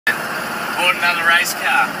bought another race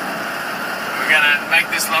car. We're going to make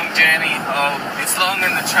this long journey. Oh, it's long in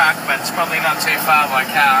the truck, but it's probably not too far by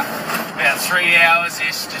car. About 3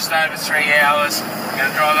 hours-ish, just over 3 hours. We're going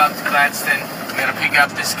to drive up to Gladstone. We're going to pick up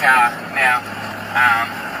this car. Now,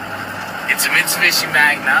 it's a Mitsibishi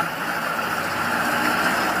Magna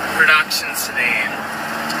production sedan.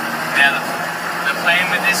 Now, the plan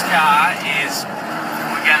with this car is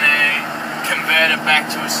we're going to convert it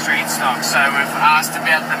back to a street stock. So we've asked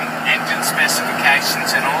about the engine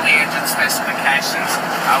specifications, and all the engine specifications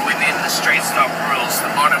are within the street stock rules.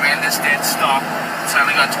 The bottom end is dead stock. It's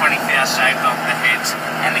only got 20 thou shaved off the heads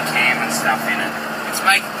and the cam and stuff in it. It's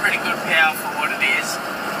making pretty good power for what it is.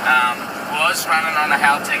 Was running on a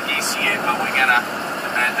Haltech ECU, but we're going to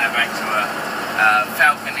convert that back to a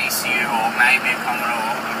Falcon ECU or maybe a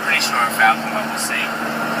Commodore. I'm pretty sure a Falcon, but we'll see.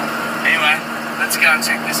 Anyway, let's go and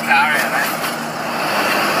check this car out, eh?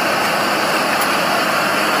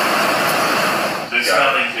 There's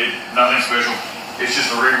nothing special. It's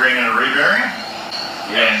just a re-ring and a re-bearing.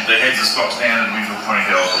 Yeah. And the heads are stock standard with 20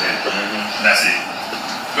 thou a head. And that's it.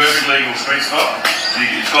 Perfect legal street stock.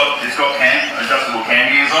 It's got adjustable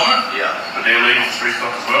cam gears on it. Yeah. But they're legal for street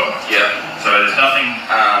stock as well. Yeah. So there's nothing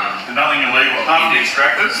illegal apart from the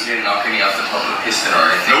extractors. You didn't knock any off the top of the piston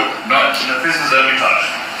or anything? Nope. No. The pistons haven't been touched.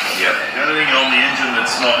 Yeah. The only thing on the engine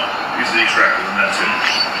that's not is the extractor, and that's it.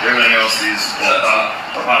 Everything else is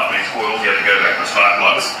apart from these coils. You have to go back to the spark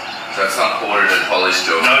plugs. So it's not ported and polished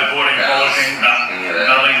or no porting, polishing,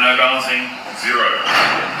 nothing, no balancing, zero.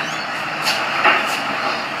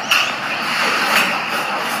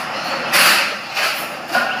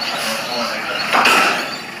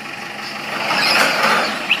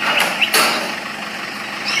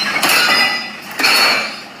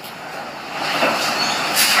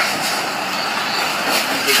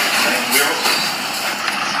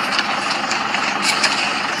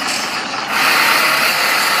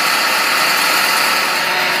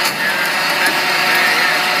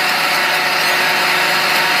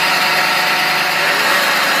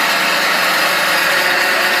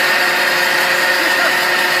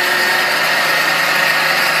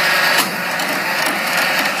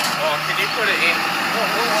 Put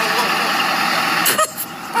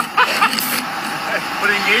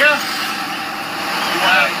it in gear?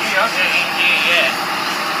 Yeah.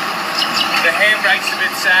 The handbrake's a bit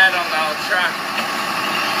sad on the old truck.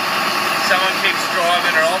 Someone keeps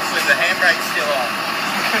driving her off with the handbrake still on.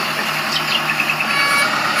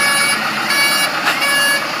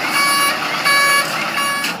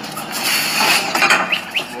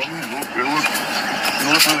 It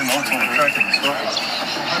looks really nice on the track and stuff.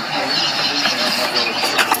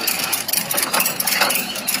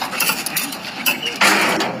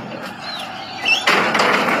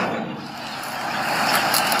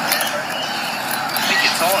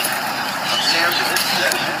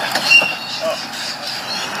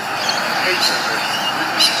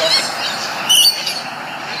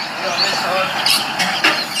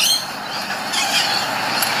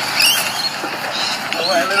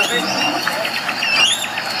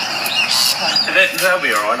 That'll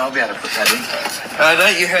be alright, I'll be able to put that in.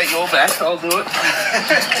 Don't you hurt your back, I'll do it.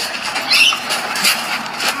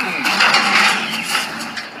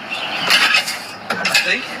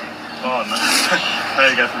 See? Oh no.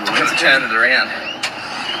 There you go through the window. Turn it around.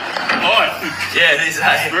 Light. Yeah, it is,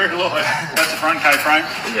 eh? Very light. That's the front K-frame.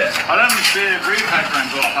 Yeah. I don't think the rear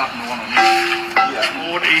K-frame's all apart from the one on here. Yeah.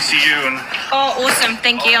 Ford ECU and... Oh, awesome.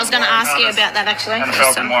 Thank you. I was going to ask you about that, actually. And a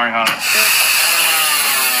Falcon wiring harness. Good.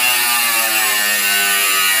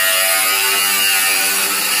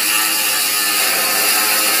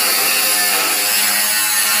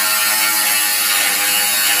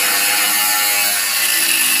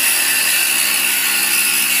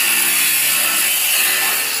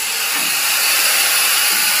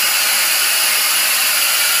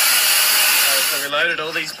 So we loaded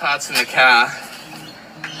all these parts in the car,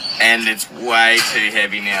 and it's way too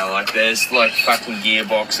heavy now. Like, there's like fucking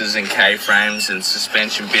gearboxes and K-frames and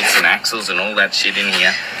suspension bits and axles and all that shit in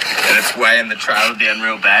here, and it's weighing the trailer down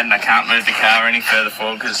real bad, and I can't move the car any further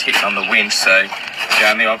forward because it's hitting on the winch. So the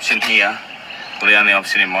only option here, well, the only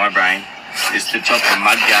option in my brain, is to chop the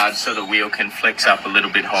mud guards so the wheel can flex up a little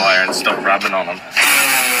bit higher and stop rubbing on them.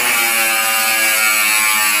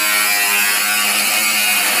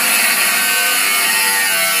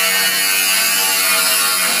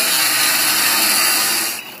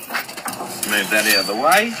 Move that out of the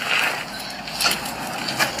way.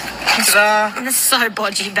 Ta-da! That's so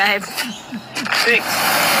bodgy, babe. Fixed.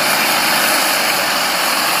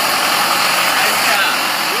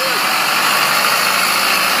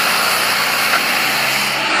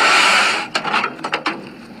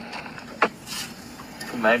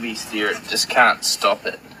 maybe steer it. Just can't stop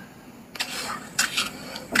it.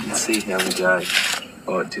 Let's see how we go.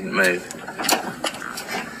 Oh, it didn't move.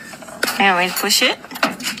 Now we push it.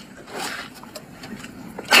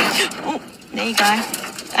 Oh, there you go.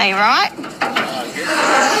 Are you right?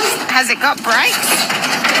 Has it got brakes?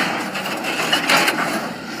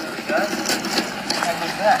 How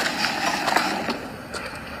was that?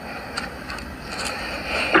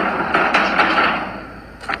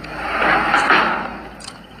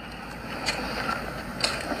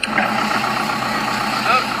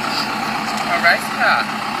 Race car.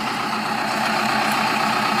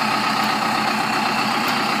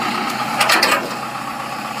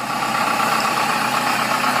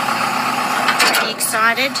 Are you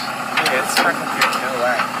excited? Yeah, it's fucking pretty cool,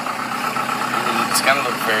 eh? It's gonna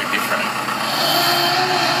look very different.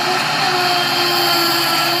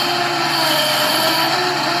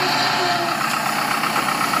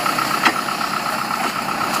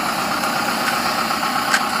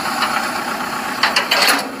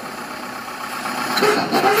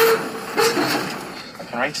 I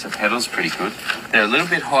can reach the pedals pretty good. They're a little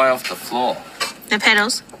bit high off the floor. The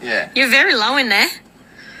pedals? Yeah. You're very low in there.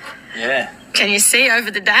 Yeah. Can you see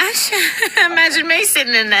over the dash? Imagine me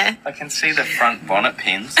sitting in there. I can see the front bonnet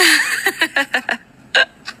pins.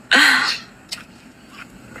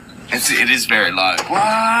 It is very low.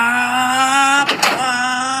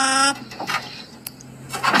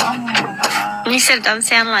 You said it doesn't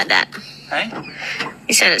sound like that. Hey?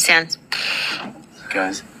 You said it sounds. It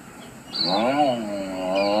goes.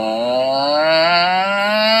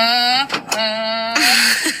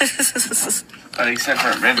 But except for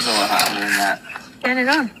it revs a lot harder than that. Turn it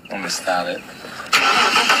on. I'm gonna start it.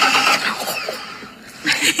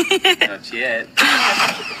 Not yet.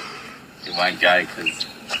 It won't go because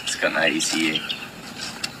it's got no ECU.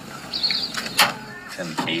 Turn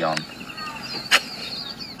the key on.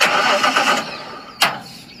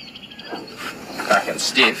 Fucking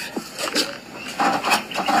stiff.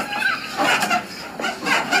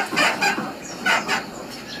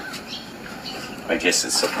 I guess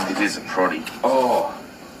it is a Proddie. Oh.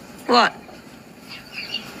 What?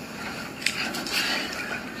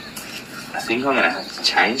 I think I'm going to have to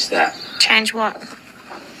change that. Change what?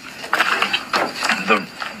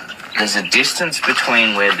 There's a distance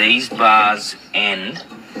between where these bars end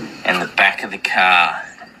and the back of the car,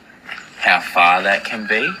 how far that can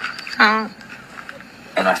be. Oh.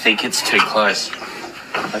 And I think it's too close.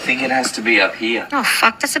 I think it has to be up here. Oh,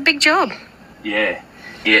 fuck, that's a big job. Yeah.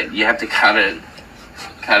 Yeah, you have to cut it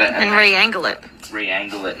And re-angle it.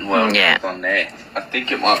 Re-angle it and weld Yeah. it on there. I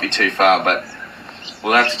think it might be too far, but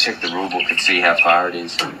we'll have to check the rule book and see how far it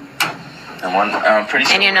is. And I'm pretty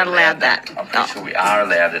sure. And you're not allowed that. I'm pretty sure we are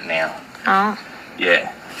allowed it now. Oh.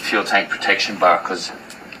 Yeah, fuel tank protection bar, because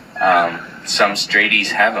some streeties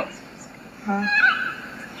have them. Oh.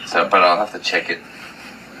 So, but I'll have to check it.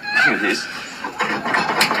 Look at this.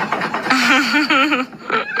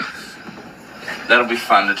 That'll be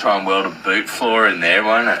fun to try and weld a boot floor in there,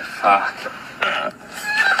 won't it? Fuck.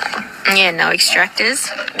 Yeah, no extractors.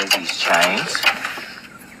 There's these chains.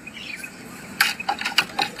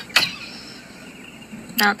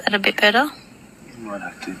 No, that a bit better. Might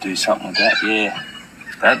have to do something with that, yeah.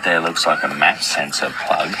 That there looks like a map sensor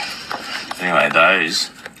plug. Anyway,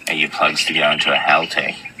 those are your plugs to go into a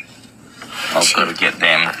Haltech. I've got to get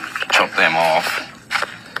them, chop them off,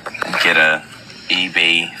 and get a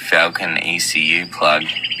EB Falcon ECU plug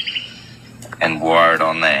and wire it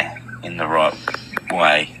on there in the right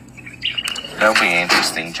way. That'll be an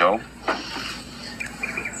interesting job.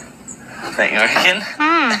 Think you reckon?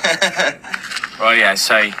 Right, yeah,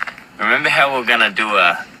 so remember how we're going to do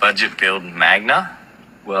a budget build Magna?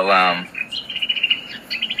 Well,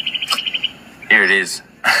 here it is.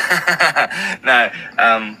 No,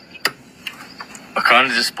 I kind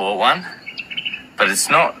of just bought one, but it's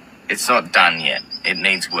not done yet. It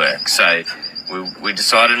needs work. So we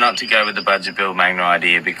decided not to go with the budget build Magna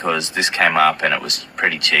idea because this came up and it was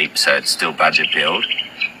pretty cheap, so it's still budget build.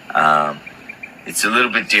 It's a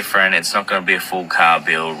little bit different. It's not going to be a full car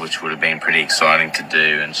build, which would have been pretty exciting to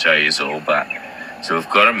do and show you all. But so we've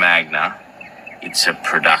got a Magna. It's a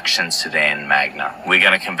production sedan Magna. We're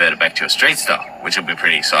going to convert it back to a street style, which will be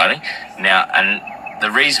pretty exciting. Now, and the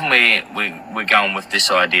reason we're going with this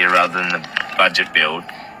idea rather than the budget build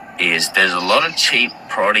is there's a lot of cheap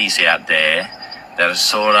Proddies out there that are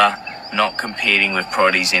sort of not competing with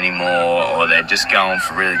Proddies anymore, or they're just going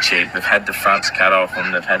for really cheap. They've had the fronts cut off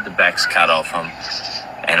them, they've had the backs cut off them,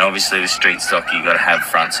 and obviously with street stock you've got to have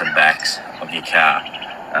fronts and backs of your car.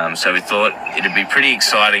 So we thought it'd be pretty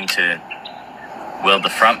exciting to weld the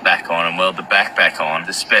front back on and weld the back on.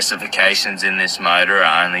 The specifications in this motor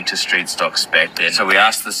are only to street stock spec. So we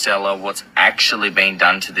asked the seller what's actually been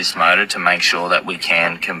done to this motor to make sure that we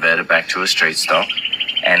can convert it back to a street stock,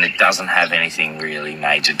 and it doesn't have anything really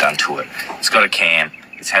major done to it. It's got a cam,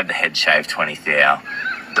 it's had the head shaved 20 thou.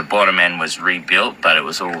 The bottom end was rebuilt, but it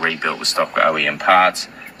was all rebuilt with stock OEM parts.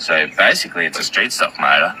 So basically it's a street stock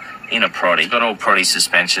motor in a Proddie. It's got all Proddie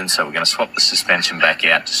suspension, so we're going to swap the suspension back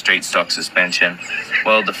out to street stock suspension,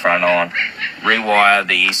 weld the front on, rewire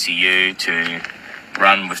the ECU to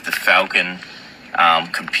run with the Falcon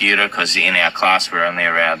computer, because in our class we're only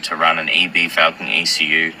allowed to run an EB Falcon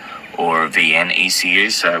ECU or a VN ECU,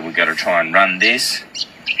 so we've got to try and run this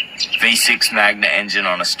V6 Magna engine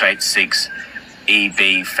on a straight 6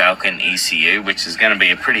 EB Falcon ECU, which is going to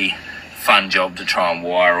be a pretty fun job to try and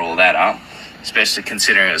wire all that up, especially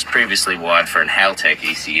considering it was previously wired for an Haltech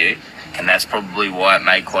ECU, and that's probably why it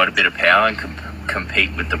made quite a bit of power and can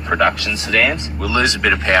compete with the production sedans. We'll lose a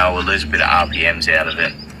bit of power, we'll lose a bit of RPMs out of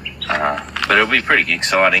it, but it'll be pretty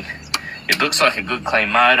exciting. It looks like a good clean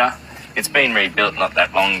motor. It's been rebuilt not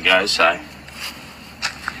that long ago, so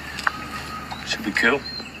should be cool.